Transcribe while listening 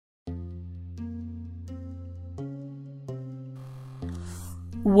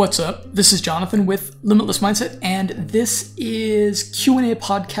What's up? This is Jonathan with Limitless Mindset, and this is Q&A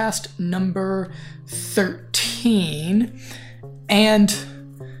podcast number 13. And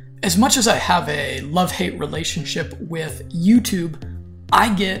as much as I have a love-hate relationship with YouTube,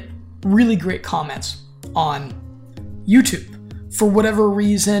 I get really great comments on YouTube. For whatever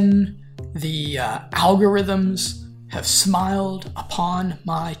reason, the algorithms have smiled upon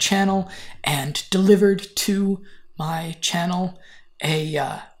my channel and delivered to my channel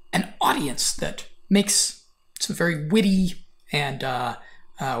an audience that makes some very witty and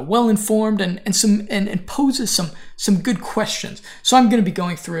well-informed and poses some good questions. So I'm going to be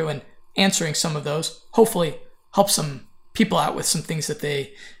going through and answering some of those. Hopefully, help some people out with some things that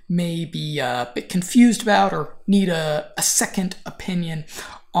they may be a bit confused about or need a second opinion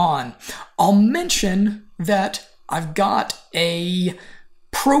on. I'll mention that I've got a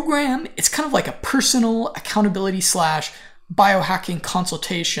program. It's kind of like a personal accountability / biohacking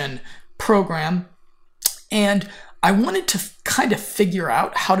consultation program. And I wanted to kind of figure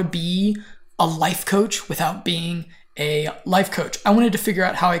out how to be a life coach without being a life coach. I wanted to figure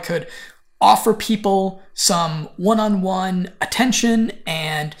out how I could offer people some one-on-one attention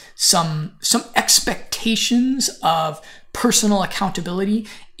and some expectations of personal accountability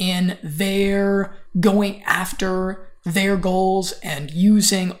in their going after their goals and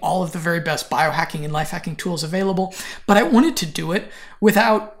using all of the very best biohacking and life hacking tools available. But I wanted to do it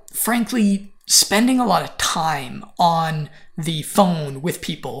without, frankly, spending a lot of time on the phone with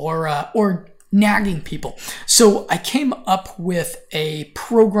people or nagging people. So I came up with a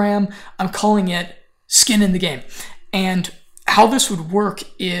program. I'm calling it Skin in the Game. And how this would work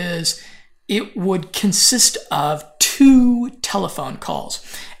is it would consist of 2 telephone calls.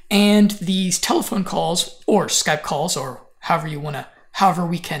 And these telephone calls or Skype calls or however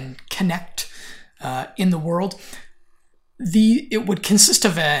we can connect in the world, it would consist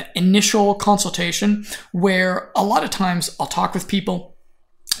of an initial consultation where a lot of times I'll talk with people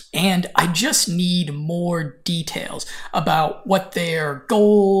and I just need more details about what their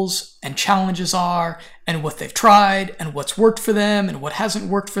goals and challenges are and what they've tried and what's worked for them and what hasn't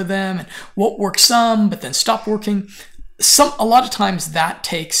worked for them and what works some but then stopped working. A lot of times that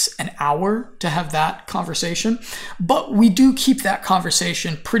takes an hour to have that conversation, but we do keep that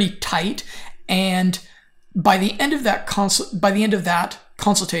conversation pretty tight. And by the end of that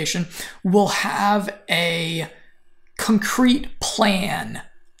consultation, we'll have a concrete plan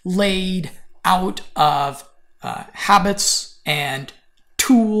laid out of habits and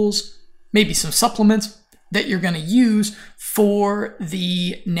tools, maybe some supplements that you're going to use for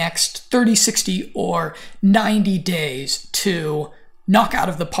the next 30, 60, or 90 days to knock out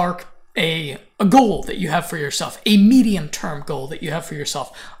of the park a goal that you have for yourself, a medium-term goal that you have for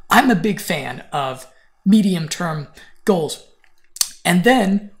yourself. I'm a big fan of medium-term goals. And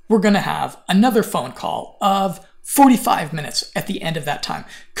then we're going to have another phone call of 45 minutes at the end of that time.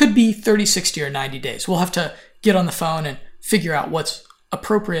 Could be 30, 60, or 90 days. We'll have to get on the phone and figure out what's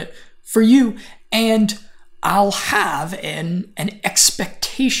appropriate for you. And I'll have an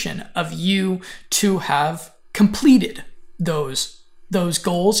expectation of you to have completed those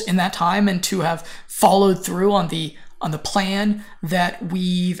goals in that time and to have followed through on the plan that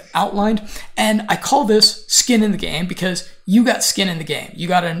we've outlined. And I call this skin in the game because you got skin in the game. You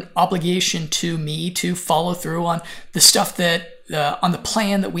got an obligation to me to follow through on the stuff that on the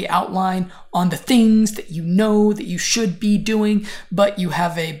plan that we outline, on the things that you know that you should be doing, but you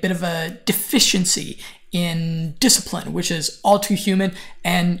have a bit of a deficiency in discipline, which is all too human,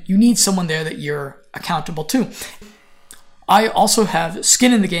 and you need someone there that you're accountable to. I also have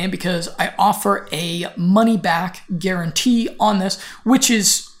skin in the game because I offer a money-back guarantee on this, which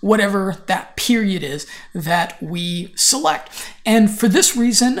is whatever that period is that we select. And for this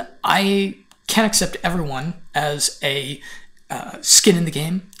reason, I can't accept everyone as a skin in the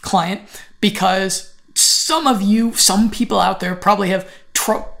game client because some people out there probably have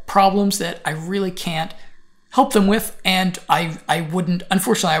problems that I really can't help them with, and I would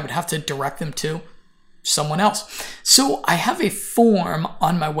have to direct them to someone else. So I have a form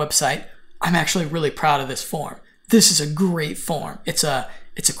on my website. I'm actually really proud of this form. This is a great form. It's a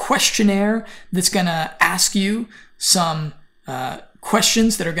questionnaire that's going to ask you some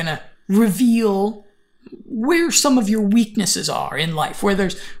questions that are going to reveal where some of your weaknesses are in life, where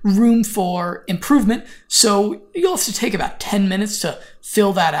there's room for improvement. So you'll have to take about 10 minutes to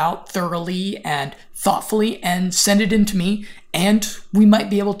fill that out thoroughly and thoughtfully and send it in to me, and we might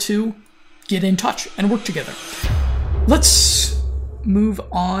be able to get in touch and work together. Let's move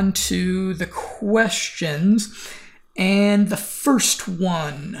on to the questions. And the first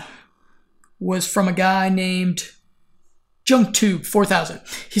one was from a guy named JunkTube 4000.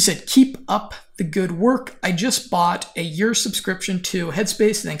 He said, keep up the good work. I just bought a year subscription to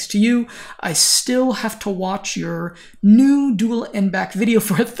Headspace thanks to you. I still have to watch your new dual end back video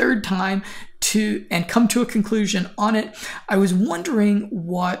for a third time and come to a conclusion on it. I was wondering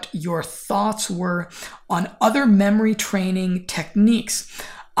what your thoughts were on other memory training techniques.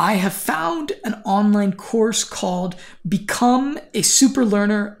 I have found an online course called Become a Super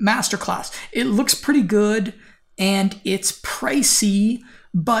Learner Masterclass. It looks pretty good and it's pricey,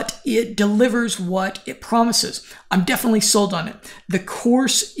 but it delivers what it promises. I'm definitely sold on it. The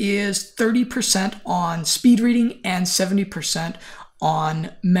course is 30% on speed reading and 70%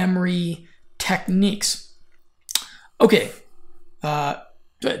 on memory techniques. Okay.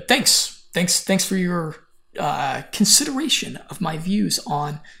 Thanks for your consideration of my views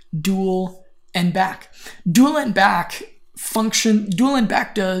on dual end back. Dual end back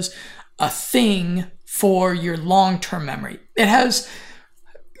does a thing for your long-term memory. It has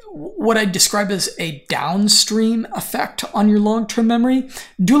what I describe as a downstream effect on your long-term memory.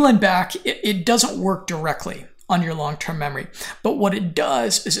 Dual end back, it doesn't work directly on your long-term memory, but what it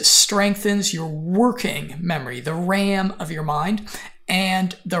does is it strengthens your working memory, the RAM of your mind,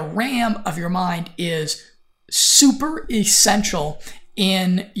 and the RAM of your mind is super essential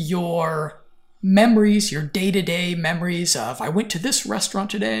in your memories, your day-to-day memories of, I went to this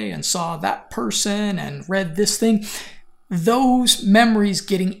restaurant today and saw that person and read this thing. Those memories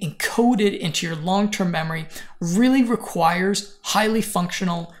getting encoded into your long-term memory really requires highly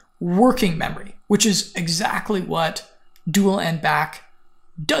functional working memory, which is exactly what dual end back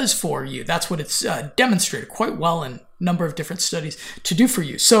does for you. That's what it's demonstrated quite well in a number of different studies to do for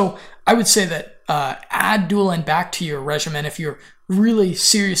you. So I would say that add dual end back to your regimen if you're really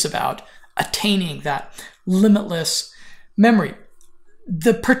serious about attaining that limitless memory.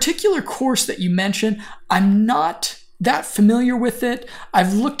 The particular course that you mentioned, I'm not that familiar with it.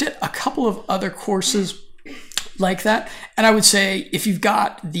 I've looked at a couple of other courses like that, and I would say if you've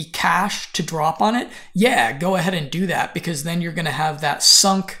got the cash to drop on it, yeah, go ahead and do that, because then you're going to have that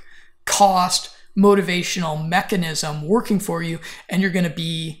sunk cost motivational mechanism working for you, and you're going to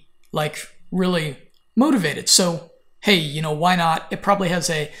be like really motivated. So hey, why not? It probably has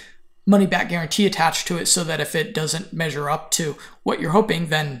a money back guarantee attached to it, so that if it doesn't measure up to what you're hoping,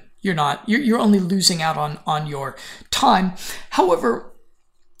 then you're only losing out on your time. However,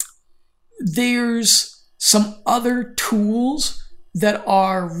 there's some other tools that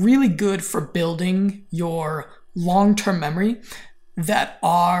are really good for building your long-term memory that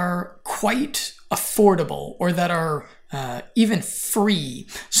are quite affordable, or that are even free.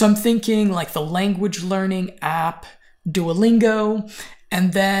 So I'm thinking like the language learning app Duolingo,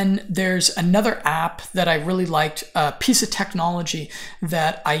 and then there's another app that I really liked, a piece of technology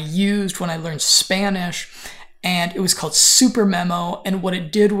that I used when I learned Spanish, and it was called SuperMemo. And what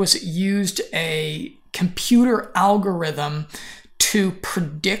it did was it used a computer algorithm to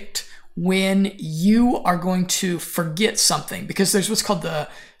predict when you are going to forget something, because there's what's called the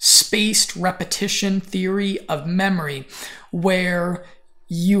spaced repetition theory of memory, where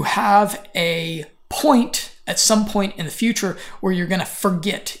you have a point at some point in the future where you're going to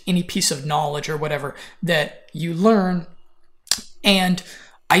forget any piece of knowledge or whatever that you learn. And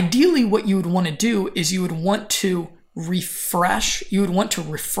ideally what you would want to do is you would want to refresh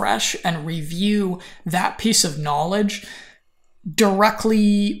and review that piece of knowledge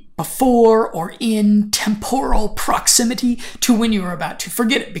directly before or in temporal proximity to when you are about to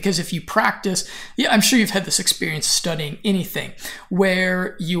forget it. Because if you practice, I'm sure you've had this experience studying anything,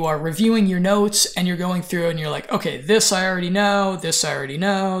 where you are reviewing your notes and you're going through and you're like, okay, this I already know, this I already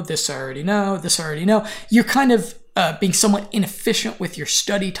know, this I already know, this I already know. You're kind of being somewhat inefficient with your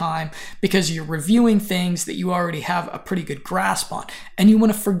study time, because you're reviewing things that you already have a pretty good grasp on, and you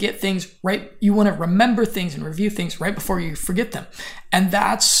want to forget things right. You want to remember things and review things right before you forget them. And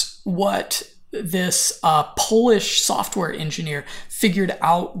that's what this Polish software engineer figured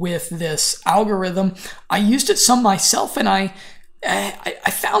out with this algorithm. I used it some myself, and I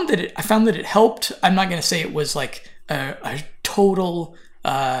found that it helped. I'm not going to say it was like a total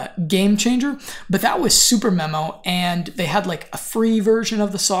game changer, but that was SuperMemo, and they had like a free version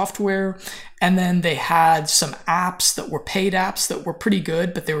of the software, and then they had some apps that were paid apps that were pretty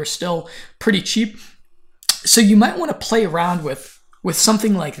good, but they were still pretty cheap. So you might want to play around with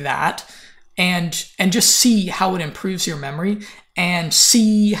something like that, and just see how it improves your memory, and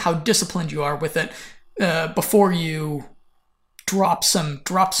see how disciplined you are with it before you drop some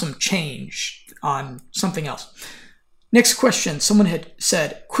change on something else. Next question, someone had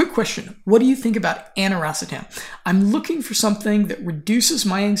said, quick question, what do you think about aniracetam? I'm looking for something that reduces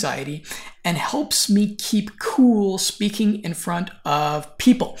my anxiety and helps me keep cool speaking in front of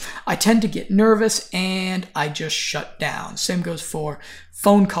people. I tend to get nervous and I just shut down. Same goes for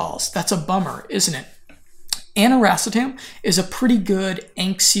phone calls. That's a bummer, isn't it? Aniracetam is a pretty good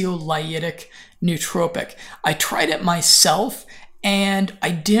anxiolytic nootropic. I tried it myself and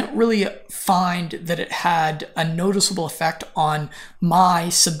I didn't really find that it had a noticeable effect on my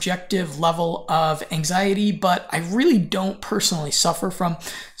subjective level of anxiety, but I really don't personally suffer from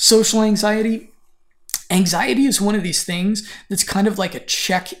social anxiety. Anxiety is one of these things that's kind of like a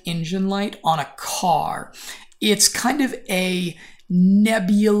check engine light on a car. It's kind of a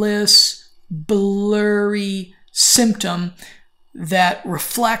nebulous, blurry symptom that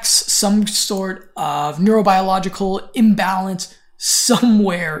reflects some sort of neurobiological imbalance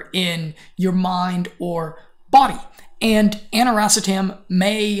somewhere in your mind or body. And aniracetam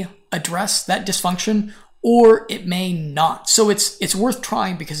may address that dysfunction or it may not. So it's worth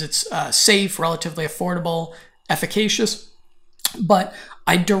trying because it's safe, relatively affordable, efficacious. But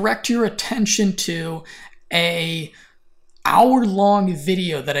I direct your attention to a hour-long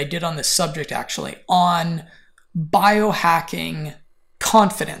video that I did on this subject actually on biohacking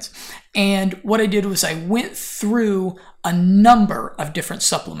confidence. And what I did was I went through a number of different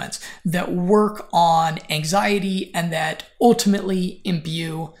supplements that work on anxiety and that ultimately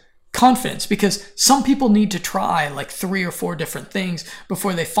imbue confidence, because some people need to try like 3 or 4 different things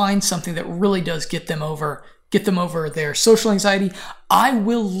before they find something that really does get them over their social anxiety. I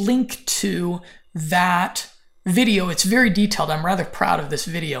will link to that video. It's very detailed. I'm rather proud of this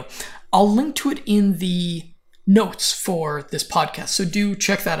video. I'll link to it in the notes for this podcast. So do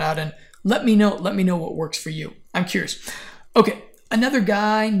check that out and let me know what works for you. I'm curious. Okay, another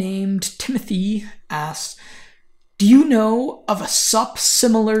guy named Timothy asks, do you know of a sup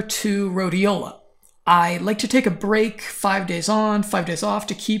similar to rhodiola? I like to take a break 5 days on, 5 days off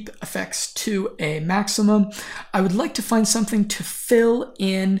to keep effects to a maximum. I would like to find something to fill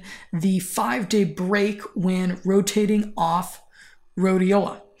in the 5-day break when rotating off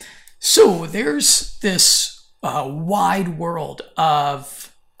rhodiola. So there's this wide world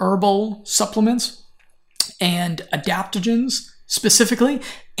of herbal supplements and adaptogens specifically.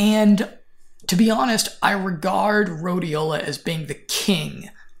 And to be honest, I regard rhodiola as being the king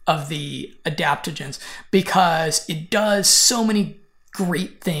of the adaptogens because it does so many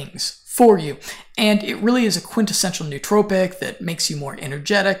great things for you. And it really is a quintessential nootropic that makes you more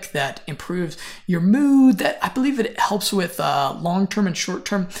energetic, that improves your mood, that I believe it helps with long-term and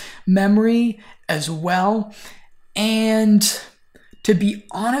short-term memory as well. And to be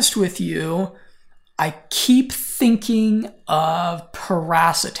honest with you, I keep thinking of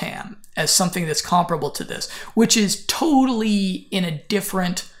piracetam as something that's comparable to this, which is totally in a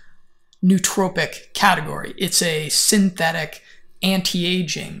different nootropic category. It's a synthetic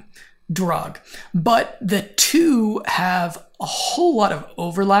anti-aging drug, but the two have a whole lot of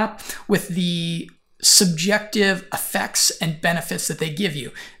overlap with the subjective effects and benefits that they give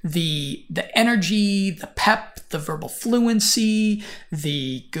you. The energy, the pep, the verbal fluency,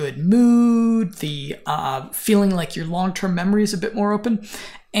 the good mood, the feeling like your long-term memory is a bit more open.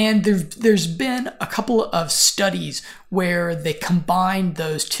 And there's been a couple of studies where they combined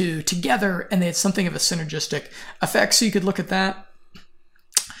those two together and they had something of a synergistic effect. So you could look at that.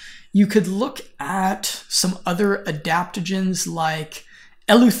 You could look at some other adaptogens like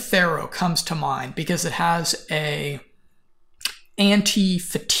Eleuthero comes to mind because it has a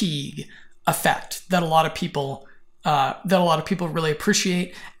anti-fatigue effect that a lot of people really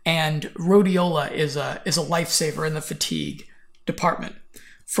appreciate, and rhodiola is a lifesaver in the fatigue department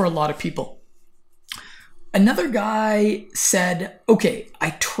for a lot of people. Another guy said, okay, I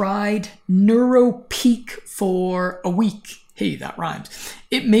tried NeuroPeak for a week. Hey, that rhymes.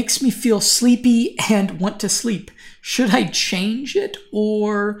 It makes me feel sleepy and want to sleep. Should I change it,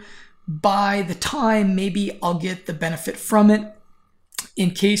 or by the time maybe I'll get the benefit from it?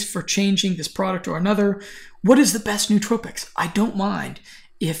 In case for changing this product or another, what is the best nootropics? I don't mind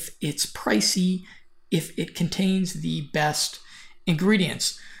if it's pricey, if it contains the best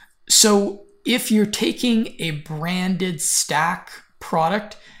ingredients. So if you're taking a branded stack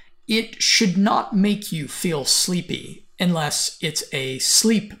product, it should not make you feel sleepy unless it's a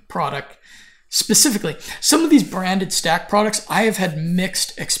sleep product specifically. Some of these branded stack products, I have had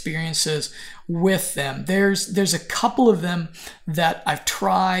mixed experiences with them. There's a couple of them that I've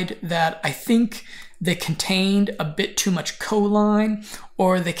tried that I think they contained a bit too much choline,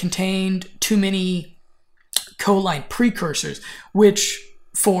 or they contained too many choline precursors, which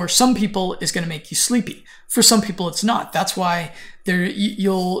for some people is going to make you sleepy. For some people, it's not. That's why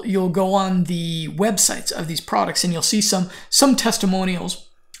you'll go on the websites of these products and you'll see some testimonials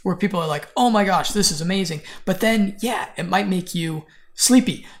where people are like, oh my gosh, this is amazing. But then, yeah, it might make you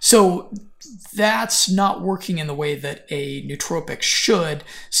sleepy. So that's not working in the way that a nootropic should.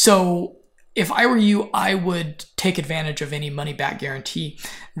 So if I were you, I would take advantage of any money back guarantee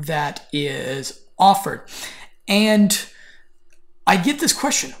that is offered. And I get this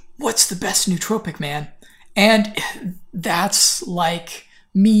question, what's the best nootropic, man? And that's like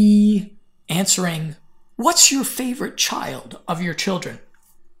me answering, what's your favorite child of your children?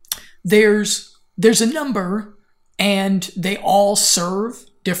 There's a number, and they all serve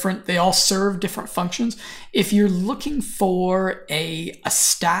different functions. If you're looking for a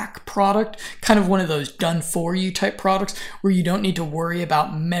stack product, kind of one of those done for you type products where you don't need to worry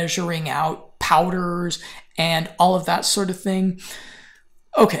about measuring out powders and all of that sort of thing,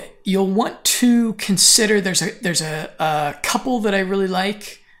 okay, you'll want to consider, there's a couple that I really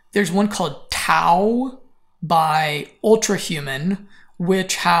like. There's one called Tau by Ultrahuman,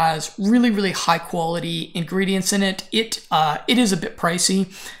 which has really, really high quality ingredients in it. It is a bit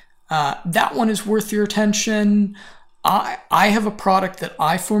pricey. That one is worth your attention. I have a product that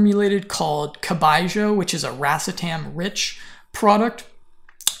I formulated called Kabaijo, which is a racetam rich product.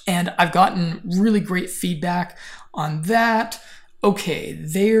 And I've gotten really great feedback on that. Okay,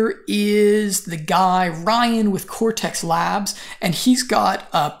 there is the guy, Ryan, with Cortex Labs, and he's got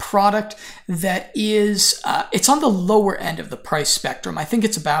a product that is, it's on the lower end of the price spectrum. I think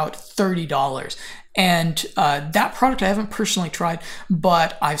it's about $30. And that product I haven't personally tried,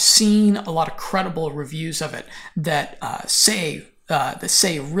 but I've seen a lot of credible reviews of it that say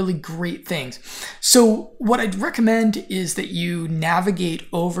really great things. So what I'd recommend is that you navigate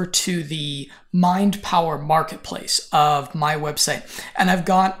over to the Mind Power Marketplace of my website. And I've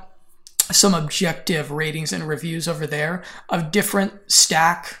got some objective ratings and reviews over there of different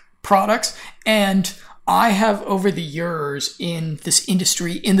stack products. And I have, over the years in this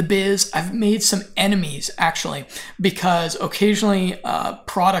industry, in the biz, I've made some enemies actually, because occasionally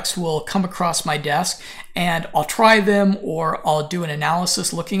products will come across my desk and I'll try them or I'll do an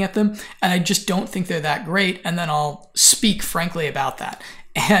analysis looking at them and I just don't think they're that great. And then I'll speak frankly about that.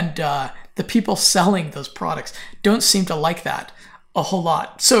 And the people selling those products don't seem to like that a whole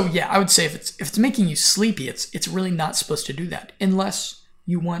lot. So yeah, I would say if it's making you sleepy, it's really not supposed to do that unless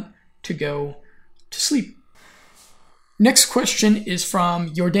you want to go to sleep. Next question is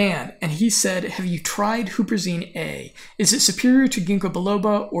from Jordan, and he said, have you tried Huperzine A? Is it superior to ginkgo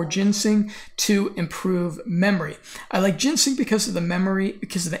biloba or ginseng to improve memory? I like ginseng because of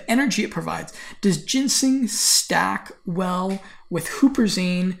the energy it provides. Does ginseng stack well with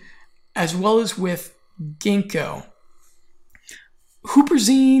Huperzine as well as with ginkgo?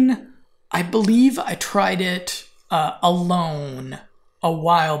 Huperzine, I believe I tried it alone a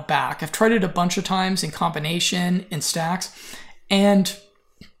while back. I've tried it a bunch of times in combination, in stacks, and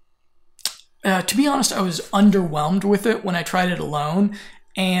to be honest, I was underwhelmed with it when I tried it alone,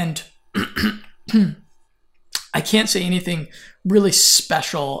 and I can't say anything really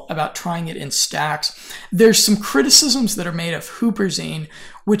special about trying it in stacks. There's some criticisms that are made of Huperzine,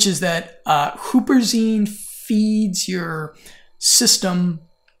 which is that Huperzine feeds your system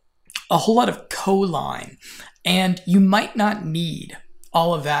a whole lot of choline, and you might not need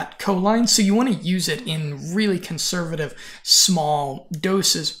all of that choline, so you want to use it in really conservative, small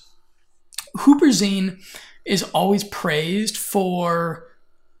doses. Huperzine is always praised for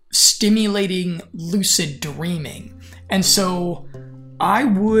stimulating lucid dreaming, and so I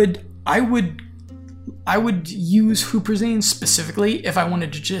would use Huperzine specifically if I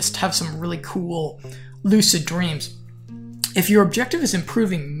wanted to just have some really cool lucid dreams. If your objective is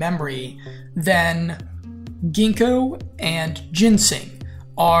improving memory, then ginkgo and ginseng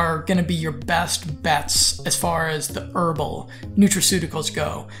are going to be your best bets as far as the herbal nutraceuticals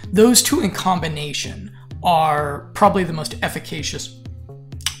go. Those two in combination are probably the most efficacious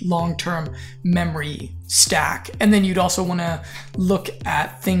long-term memory stack. And then you'd also want to look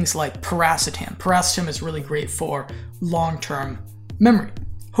at things like piracetam. Piracetam is really great for long-term memory.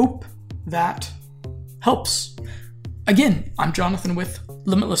 Hope that helps. Again, I'm Jonathan with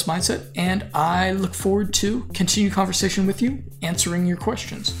Limitless Mindset, and I look forward to continued conversation with you, answering your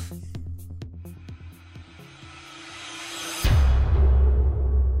questions.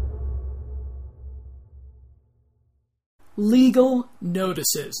 Legal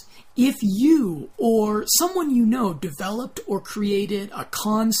notices. If you or someone you know developed or created a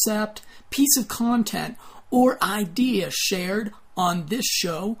concept, piece of content, or idea shared on this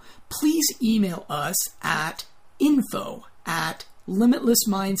show, please email us at info@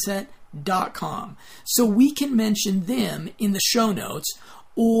 limitlessmindset.com so we can mention them in the show notes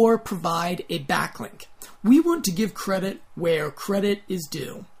or provide a backlink. We want to give credit where credit is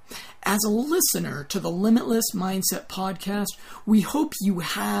due. As a listener to the Limitless Mindset podcast, we hope you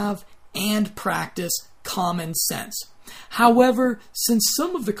have and practice common sense. However, since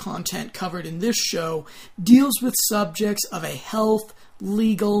some of the content covered in this show deals with subjects of a health,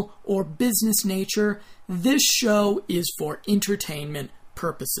 legal, or business nature, this show is for entertainment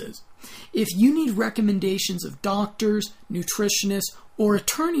purposes. If you need recommendations of doctors, nutritionists, or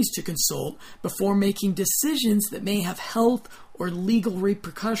attorneys to consult before making decisions that may have health or legal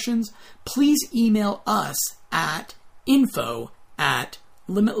repercussions, please email us at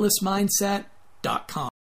info@limitlessmindset.com.